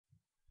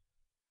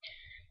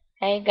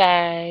Hey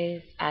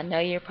guys, I know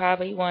you're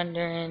probably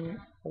wondering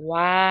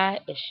why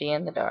is she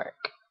in the dark?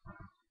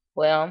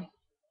 Well,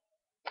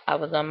 I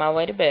was on my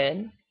way to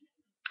bed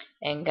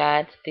and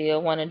God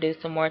still want to do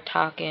some more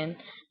talking.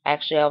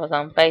 Actually, I was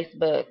on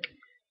Facebook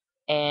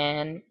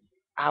and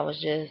I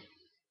was just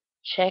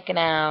checking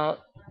out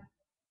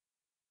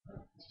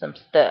some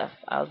stuff.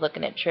 I was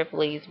looking at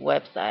Triple E's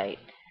website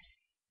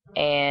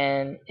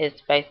and his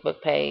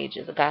Facebook page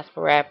is a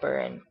gospel rapper,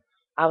 and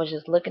I was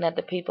just looking at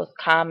the people's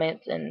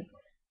comments and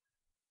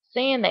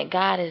seeing that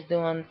God is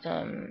doing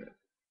some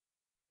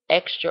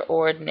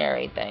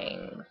extraordinary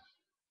things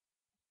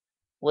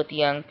with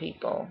young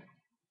people.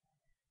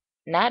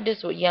 Not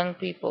just with young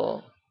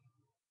people,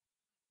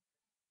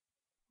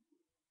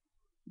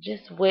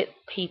 just with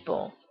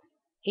people.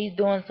 He's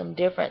doing some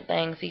different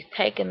things. He's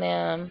taking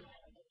them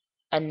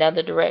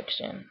another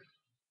direction,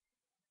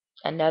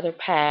 another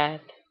path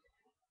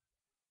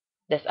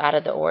that's out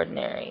of the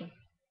ordinary.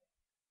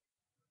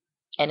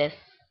 And it's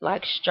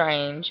like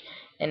strange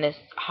and it's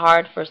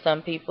hard for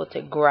some people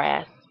to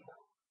grasp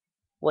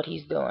what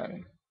he's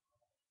doing.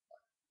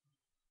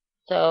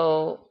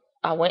 So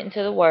I went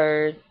into the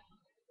Word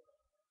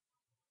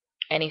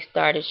and he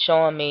started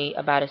showing me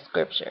about a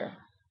scripture.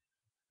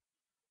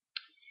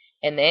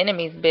 And the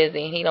enemy's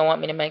busy and he don't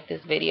want me to make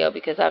this video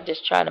because I've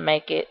just tried to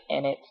make it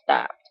and it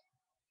stopped.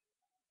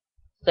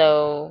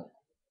 So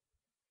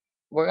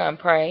we're going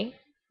to pray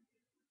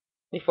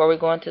before we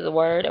go into the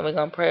Word, and we're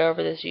going to pray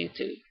over this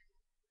YouTube.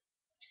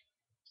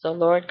 So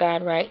Lord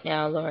God, right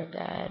now, Lord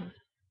God,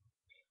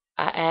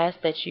 I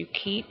ask that you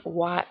keep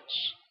watch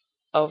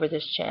over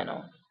this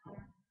channel.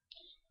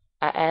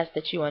 I ask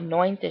that you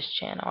anoint this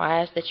channel.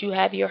 I ask that you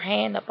have your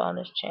hand upon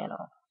this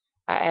channel.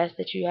 I ask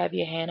that you have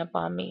your hand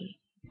upon me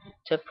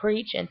to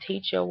preach and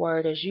teach your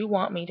word as you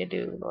want me to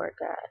do, Lord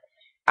God.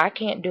 I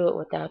can't do it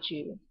without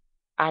you.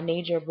 I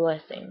need your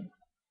blessing.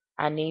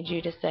 I need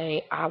you to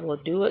say, I will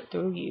do it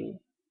through you.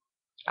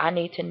 I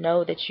need to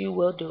know that you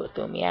will do it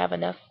through me. I have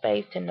enough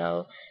faith to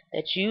know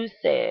that you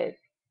said,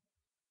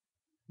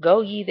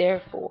 go ye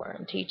therefore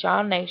and teach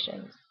all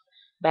nations,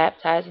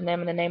 baptizing them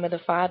in the name of the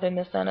Father and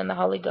the Son and the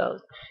Holy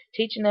Ghost,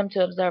 teaching them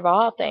to observe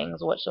all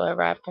things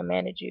whatsoever I have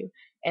commanded you.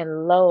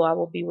 And lo, I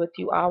will be with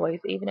you always,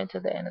 even unto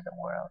the end of the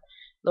world.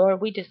 Lord,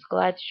 we just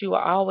glad that you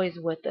are always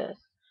with us.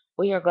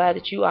 We are glad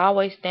that you are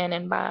always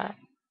standing by.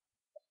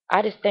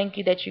 I just thank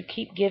you that you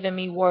keep giving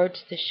me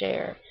words to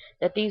share,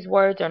 that these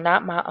words are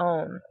not my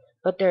own,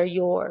 but they're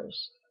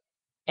yours.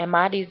 And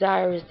my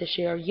desire is to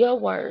share your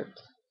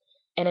words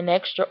in an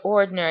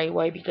extraordinary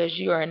way because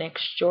you are an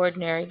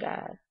extraordinary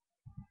God.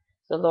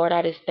 So, Lord,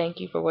 I just thank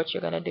you for what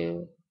you're going to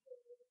do.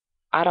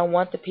 I don't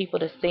want the people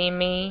to see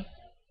me.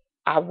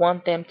 I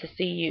want them to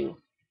see you.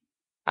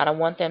 I don't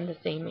want them to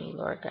see me,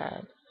 Lord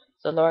God.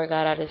 So, Lord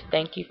God, I just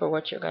thank you for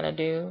what you're going to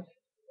do.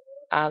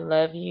 I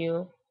love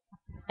you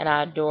and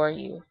I adore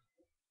you.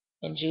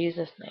 In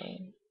Jesus'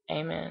 name,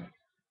 amen.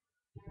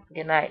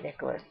 Good night,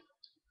 Nicholas.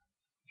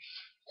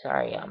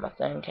 Sorry, y'all, my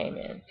son came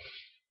in.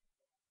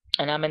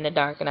 And I'm in the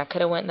dark, and I could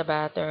have went in the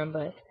bathroom,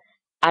 but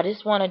I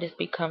just want to just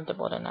be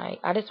comfortable tonight.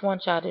 I just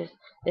want y'all to,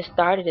 this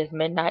started as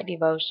midnight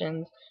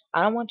devotions.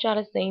 I don't want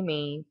y'all to see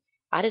me.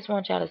 I just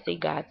want y'all to see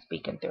God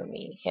speaking through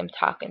me, him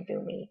talking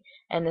through me,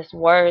 and this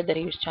word that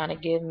he was trying to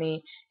give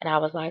me. And I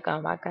was like,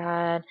 oh my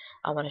God,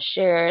 I want to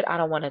share it. I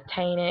don't want to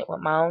taint it with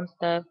my own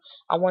stuff.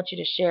 I want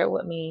you to share it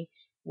with me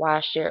while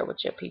I share it with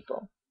your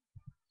people.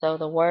 So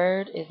the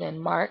word is in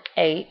Mark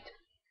 8.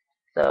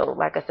 So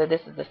like I said, this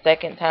is the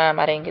second time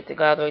I didn't get to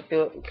go all the way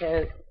through it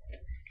because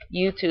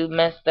YouTube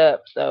messed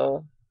up.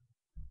 So,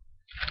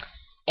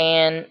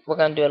 and we're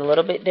going to do it a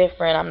little bit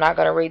different. I'm not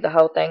going to read the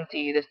whole thing to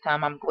you this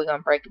time. We're going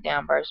to break it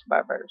down verse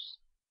by verse.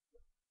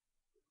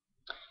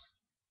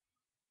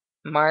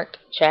 Mark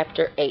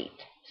chapter 8,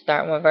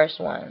 starting with verse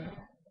 1.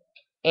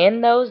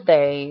 In those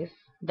days,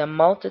 the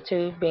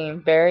multitude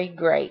being very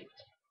great,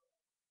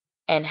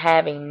 and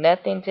having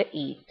nothing to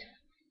eat,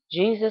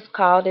 Jesus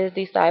called his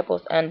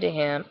disciples unto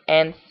him,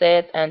 and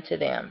said unto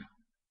them.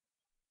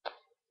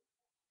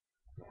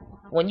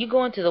 When you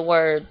go into the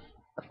word,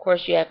 of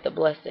course you have to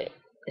bless it.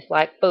 It's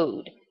like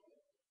food.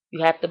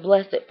 You have to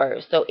bless it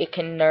first so it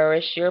can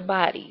nourish your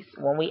bodies.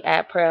 When we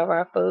add prayer of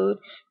our food,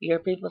 you hear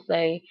people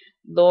say,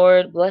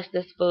 Lord, bless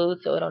this food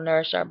so it'll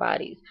nourish our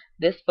bodies.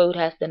 This food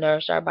has to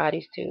nourish our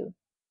bodies too.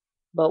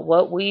 But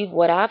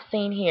what I've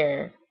seen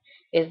here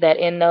is that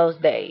in those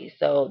days,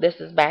 so this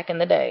is back in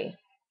the day,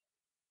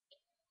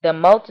 the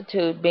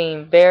multitude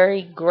being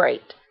very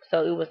great.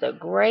 So it was a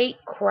great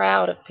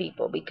crowd of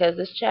people because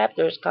this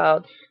chapter is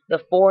called the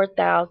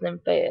 4,000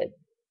 fed.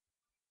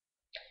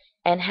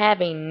 And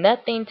having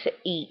nothing to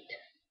eat.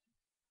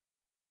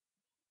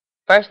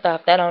 First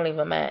off, that don't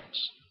even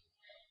match.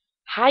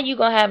 How you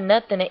gonna have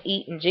nothing to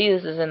eat and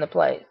Jesus is in the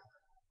place?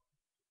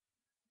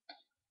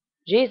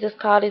 Jesus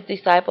called his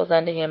disciples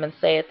unto him and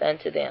saith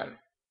unto them.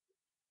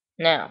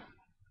 Now,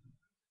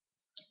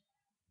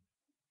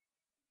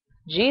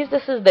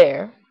 Jesus is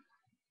there,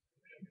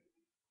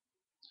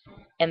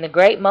 and the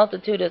great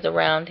multitude is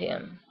around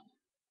him.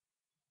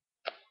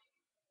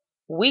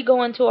 We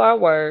go into our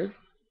word,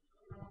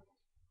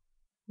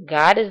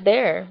 God is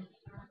there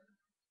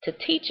to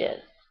teach us.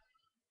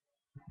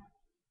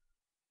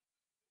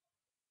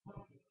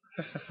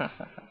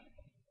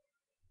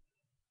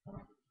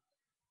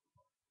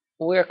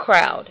 We're a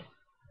crowd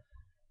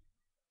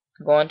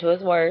going to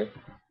his word.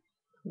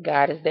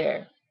 God is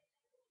there.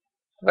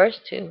 Verse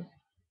 2.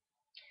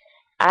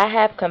 I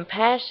have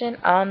compassion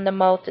on the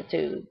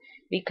multitude,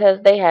 because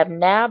they have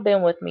now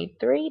been with me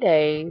 3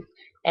 days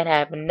and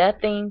have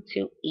nothing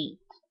to eat.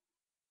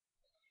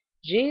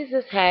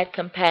 Jesus had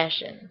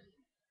compassion.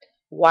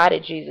 Why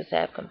did Jesus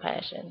have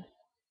compassion?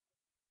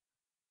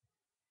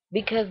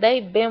 Because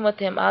they've been with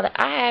him all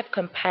the, I have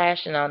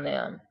compassion on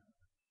them.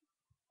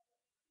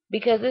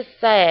 Because it's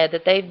sad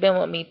that they've been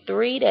with me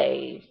 3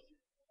 days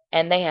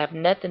and they have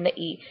nothing to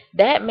eat.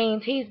 That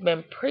means he's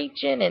been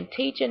preaching and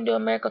teaching,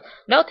 doing miracles.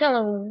 No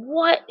telling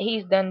what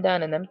he's done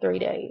in them 3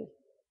 days.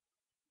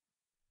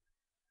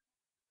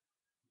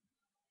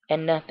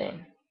 And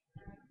nothing.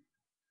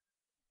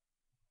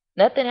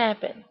 Nothing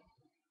happened.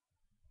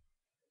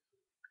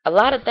 A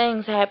lot of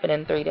things happened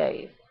in 3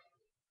 days.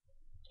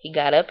 He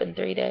got up in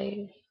 3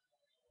 days.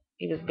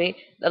 He was big.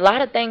 A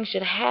lot of things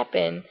should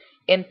happen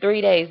in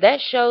 3 days.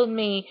 That showed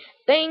me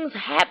things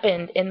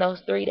happened in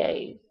those 3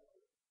 days.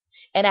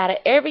 And out of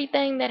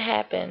everything that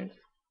happens,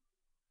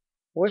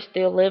 we're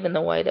still living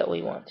the way that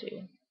we want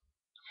to.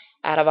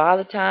 Out of all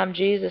the time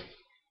Jesus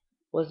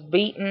was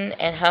beaten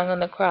and hung on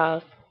the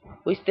cross,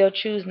 we still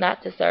choose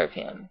not to serve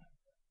him.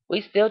 We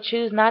still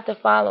choose not to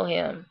follow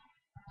him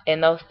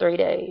in those 3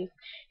 days.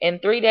 In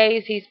 3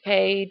 days, he's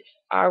paid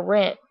our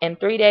rent. In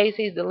 3 days,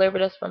 he's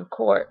delivered us from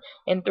court.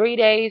 In 3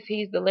 days,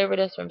 he's delivered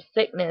us from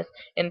sickness.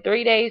 In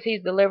 3 days,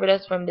 he's delivered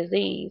us from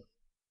disease.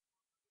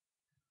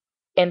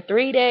 In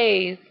 3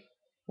 days,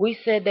 we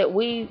said that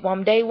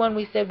on day one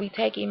we said we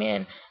take him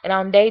in, and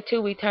on day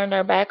two we turned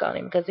our back on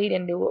him because he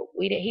didn't do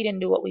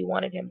what we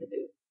wanted him to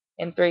do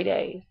in 3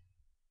 days.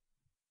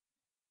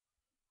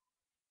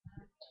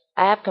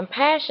 I have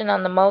compassion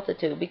on the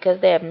multitude, because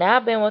they have now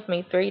been with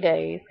me 3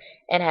 days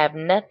and have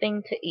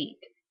nothing to eat.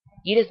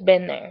 You just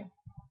been there.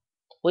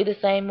 We the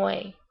same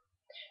way.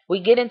 We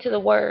get into the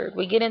Word,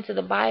 we get into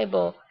the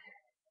Bible,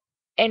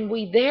 and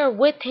we there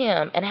with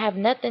him and have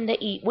nothing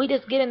to eat. We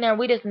just get in there and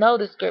we just know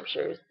the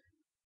scriptures.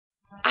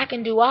 I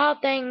can do all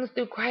things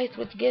through Christ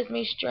which gives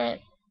me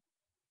strength.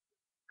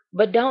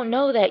 But don't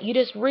know that. You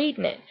just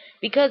reading it.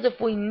 Because if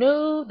we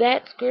knew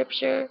that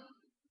scripture,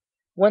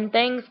 when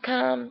things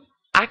come,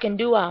 I can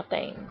do all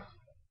things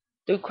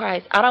through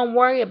Christ. I don't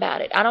worry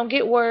about it. I don't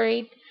get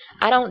worried.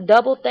 I don't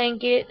double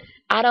think it.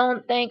 I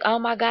don't think, oh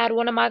my God,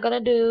 what am I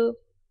going to do?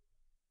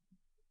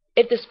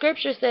 If the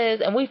scripture says,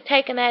 and we've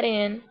taken that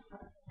in,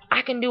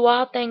 I can do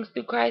all things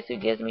through Christ who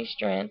gives me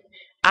strength.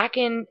 I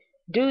can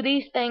do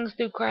these things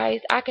through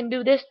Christ. I can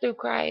do this through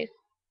Christ.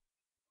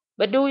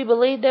 But do we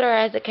believe that, or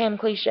has it become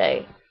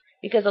cliche?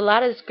 Because a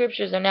lot of the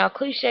scriptures are now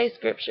cliche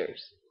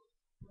scriptures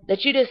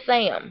that you just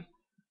say them.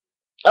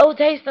 Oh,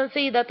 taste and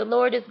see that the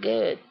Lord is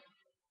good.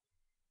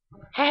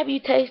 Have you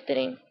tasted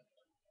him?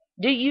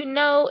 Do you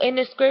know in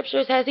the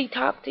scriptures, has he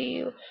talked to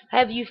you?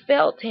 Have you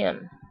felt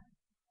him?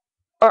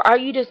 Or are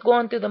you just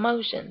going through the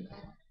motions?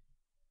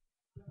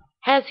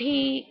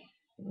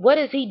 What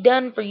has he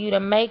done for you to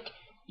make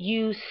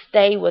you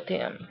stay with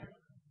him?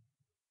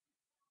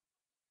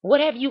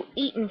 What have you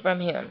eaten from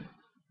him?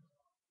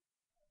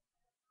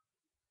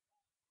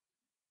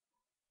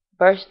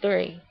 Verse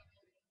 3.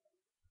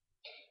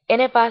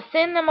 And if I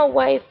send them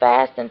away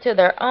fasting to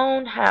their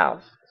own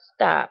house,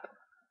 stop.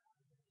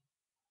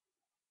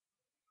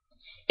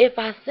 If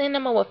I send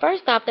them away,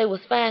 first off, they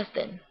was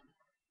fasting.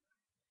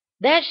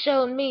 That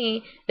showed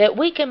me that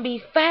we can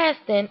be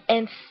fasting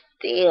and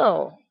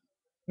still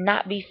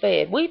not be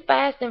fed. We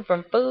fasting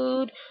from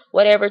food,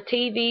 whatever,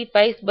 TV,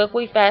 Facebook,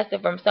 we fasting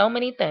from so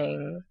many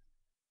things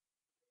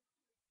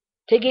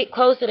to get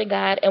closer to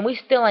God, and we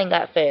still ain't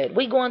got fed.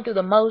 We going through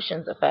the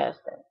motions of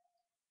fasting.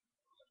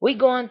 We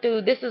going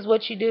through, this is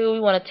what you do. We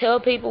want to tell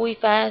people we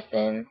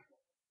fasting.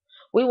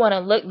 We want to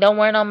look, don't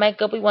wear no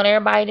makeup. We want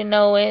everybody to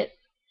know it.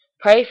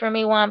 Pray for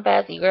me while I'm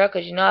fasting, girl,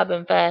 because you know I've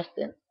been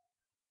fasting.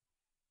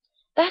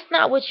 That's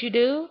not what you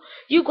do.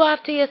 You go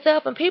off to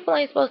yourself, and people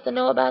ain't supposed to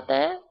know about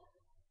that.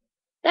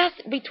 That's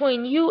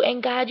between you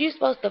and God. You're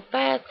supposed to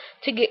fast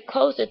to get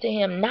closer to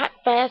him, not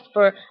fast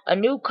for a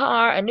new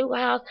car, a new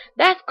house.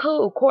 That's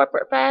cool,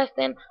 corporate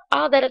fasting,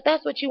 all that, if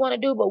that's what you want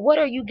to do. But what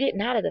are you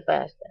getting out of the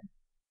fasting?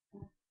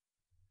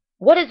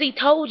 What has he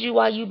told you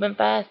while you've been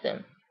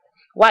fasting?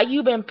 While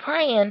you've been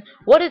praying,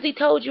 what has he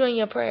told you in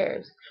your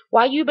prayers?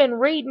 While you've been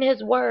reading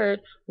his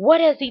word, what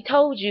has he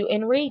told you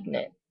in reading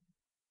it?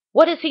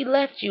 What has he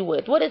left you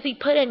with? What has he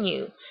put in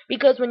you?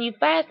 Because when you're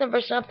fasting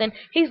for something,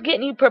 he's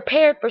getting you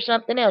prepared for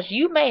something else.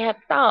 You may have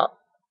thought,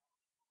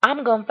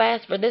 I'm going to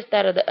fast for this,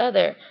 that, or the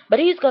other. But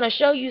he's going to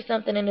show you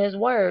something in his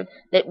word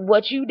that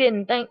what you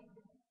didn't think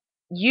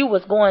you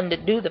was going to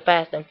do the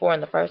fasting for in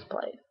the first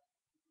place.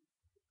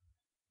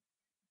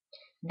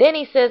 Then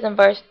he says in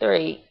verse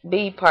 3,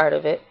 B part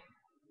of it,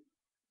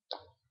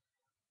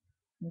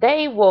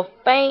 they will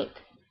faint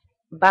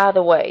by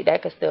the way.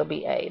 That could still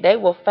be A. They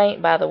will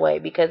faint by the way,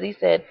 because he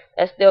said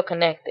that's still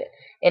connected.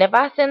 And if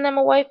I send them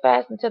away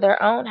fasting to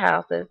their own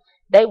houses,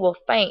 they will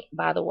faint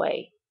by the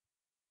way.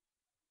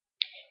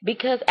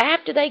 Because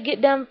after they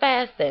get done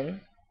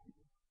fasting,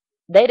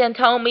 they done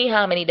told me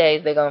how many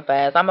days they're going to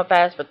fast. I'm going to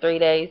fast for 3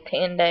 days,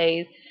 10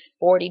 days,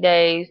 40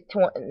 days,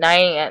 20,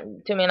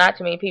 not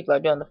too many people are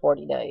doing the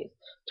 40 days.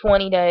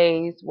 20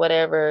 days,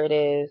 whatever it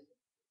is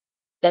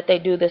that they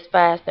do this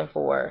fasting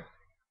for.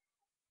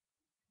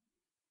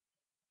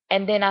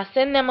 And then I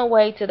send them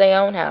away to their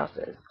own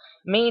houses,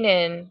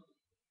 meaning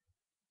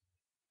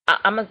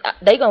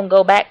they gonna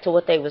go back to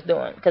what they was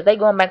doing, because they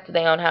going back to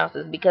their own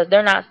houses, because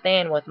they're not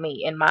staying with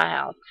me in my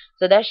house.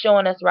 So that's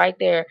showing us right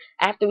there,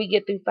 after we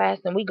get through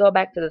fasting, we go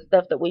back to the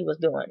stuff that we was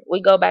doing. We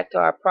go back to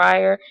our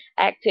prior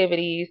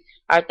activities,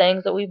 our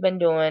things that we've been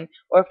doing,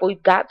 or if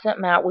we've got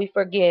something out, we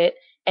forget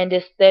and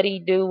just steady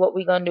do what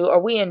we gonna do, or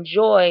we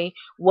enjoy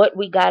what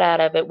we got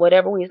out of it,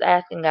 whatever we was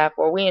asking God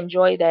for. We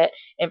enjoy that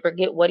and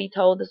forget what He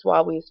told us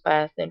while we was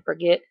fasting,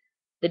 forget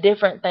the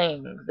different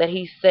things that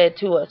He said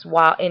to us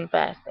while in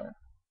fasting.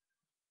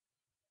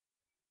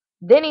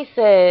 Then he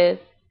says,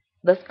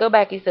 let's go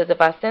back. He says, if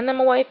I send them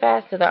away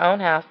fast to their own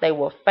house, they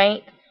will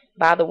faint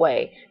by the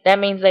way. That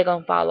means they're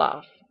going to fall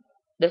off.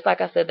 Just like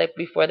I said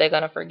before, they're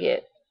going to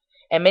forget.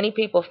 And many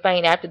people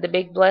faint after the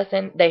big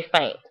blessing. They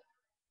faint.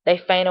 They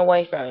faint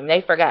away from Him.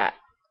 They forgot.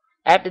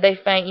 After they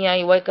faint,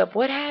 you wake up,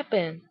 what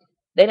happened?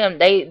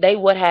 They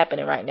what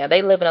happening right now?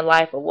 They living a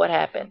life of what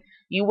happened.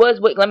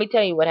 Let me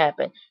tell you what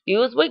happened. You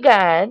was with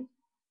God.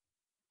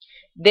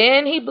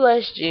 Then He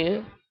blessed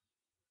you.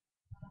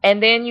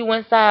 And then you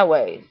went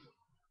sideways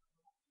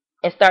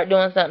and start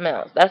doing something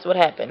else. That's what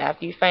happened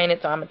after you fainted.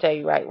 So I'm going to tell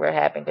you right where it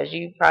happened, because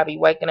you probably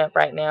waking up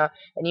right now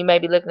and you may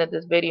be looking at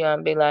this video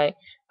and be like,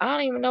 I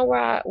don't even know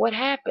what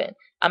happened.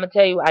 I'm going to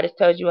tell you, I just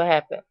told you what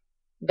happened.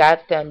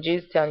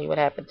 Jesus telling you what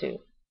happened too.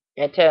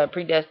 And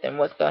predestined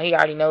He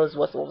already knows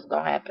what's going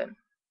to happen.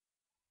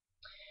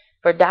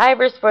 For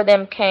divers for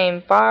them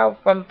came far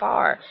from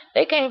far.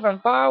 They came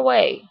from far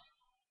away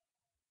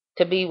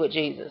to be with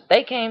Jesus.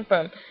 They came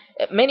from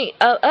many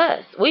of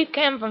us. We've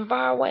come from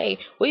far away.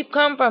 We've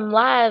come from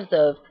lives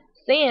of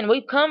sin.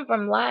 We've come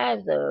from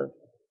lives of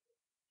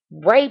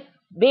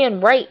being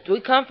raped.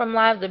 We come from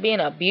lives of being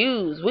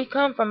abused. We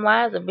come from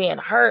lives of being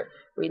hurt,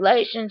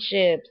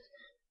 relationships,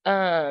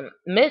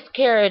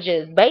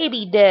 miscarriages,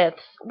 baby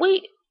deaths.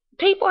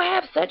 People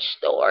have such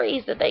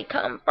stories that they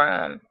come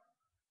from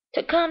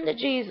to come to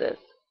Jesus.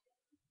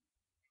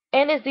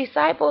 And His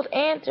disciples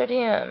answered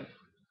Him,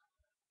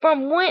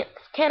 from whence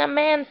can a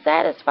man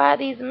satisfy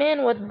these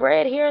men with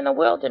bread here in the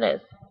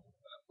wilderness?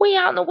 We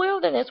out in the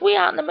wilderness. We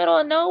out in the middle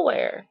of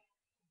nowhere.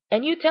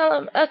 And you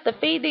telling us to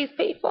feed these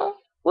people?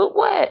 With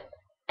what?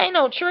 Ain't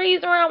no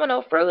trees around with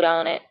no fruit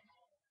on it.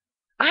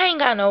 I ain't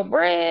got no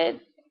bread.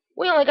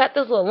 We only got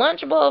this little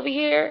Lunchable over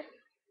here.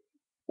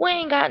 We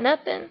ain't got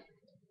nothing.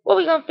 What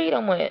we gonna feed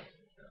them with?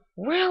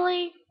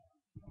 Really?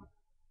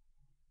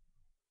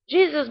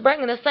 Jesus is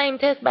bringing the same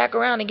test back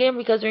around again,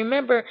 because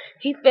remember,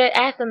 He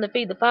asked them to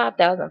feed the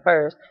 5,000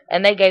 first,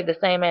 and they gave the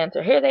same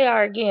answer. Here they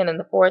are again in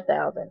the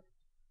 4,000.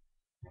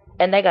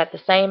 And they got the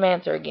same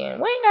answer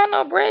again. We ain't got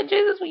no bread,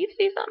 Jesus. Will you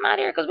see something out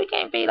here? Because we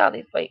can't feed all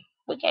these people.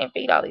 We can't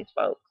feed all these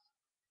folks.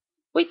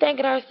 We think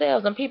it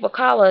ourselves. And people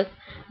call us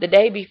the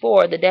day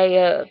before, the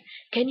day of.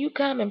 Can you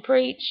come and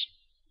preach?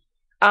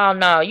 Oh,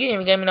 no. You didn't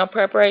even give me no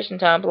preparation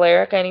time,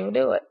 Blair. I can't even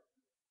do it.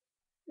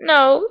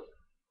 No.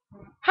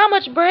 How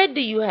much bread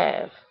do you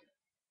have?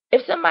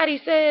 If somebody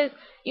says,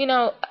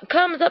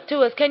 comes up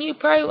to us, can you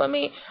pray with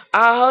me?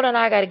 Oh, hold on.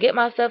 I got to get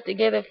myself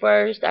together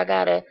first. I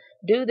got to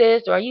do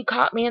this, or you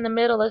caught me in the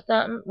middle of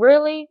something.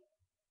 Really?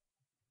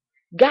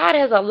 God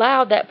has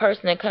allowed that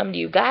person to come to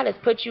you. God has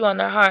put you on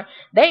their heart.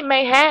 They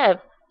may have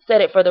said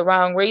it for the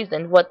wrong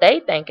reason, what they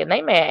think, and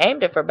they may have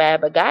aimed it for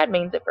bad, but God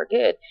means it for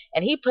good.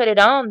 And He put it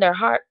on their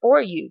heart for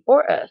you,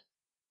 for us.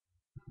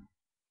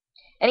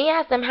 And He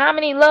asked them, how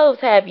many loaves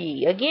have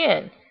ye?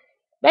 Again,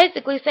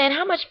 basically saying,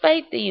 how much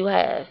faith do you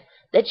have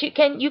that you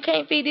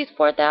can't feed these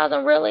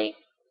 4,000 really?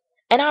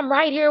 And I'm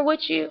right here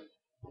with you.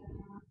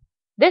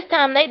 This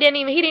time he didn't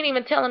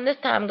even tell them this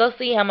time, go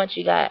see how much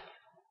you got.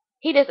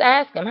 He just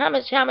asked him, how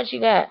much you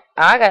got?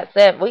 Oh, I got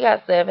 7. We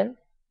got 7.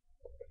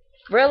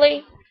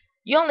 Really?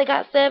 You only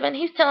got 7?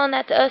 He's telling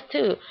that to us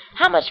too.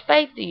 How much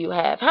faith do you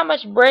have? How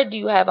much bread do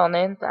you have on the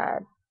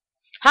inside?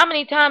 How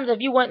many times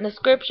have you went in the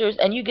scriptures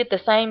and you get the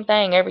same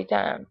thing every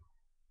time?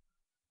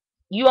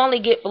 You only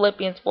get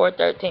Philippians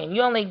 4:13.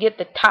 You only get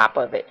the top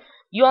of it.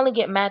 You only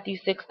get Matthew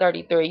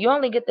 6:33. You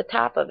only get the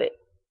top of it.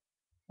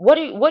 What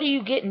are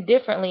you getting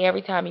differently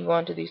every time you go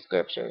into these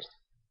scriptures?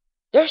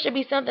 There should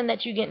be something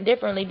that you get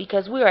differently,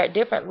 because we are at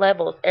different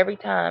levels every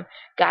time.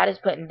 God is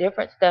putting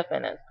different stuff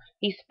in us.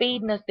 He's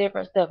feeding us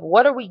different stuff.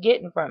 What are we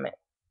getting from it?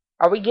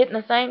 Are we getting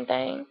the same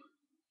thing?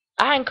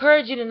 I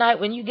encourage you tonight,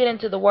 when you get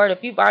into the Word,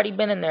 if you've already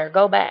been in there,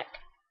 go back.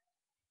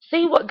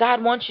 See what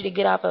God wants you to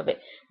get off of it.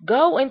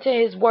 Go into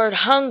His Word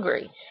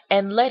hungry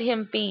and let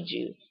Him feed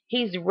you.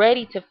 He's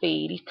ready to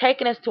feed. He's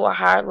taking us to a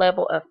higher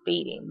level of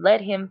feeding.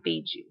 Let Him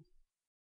feed you.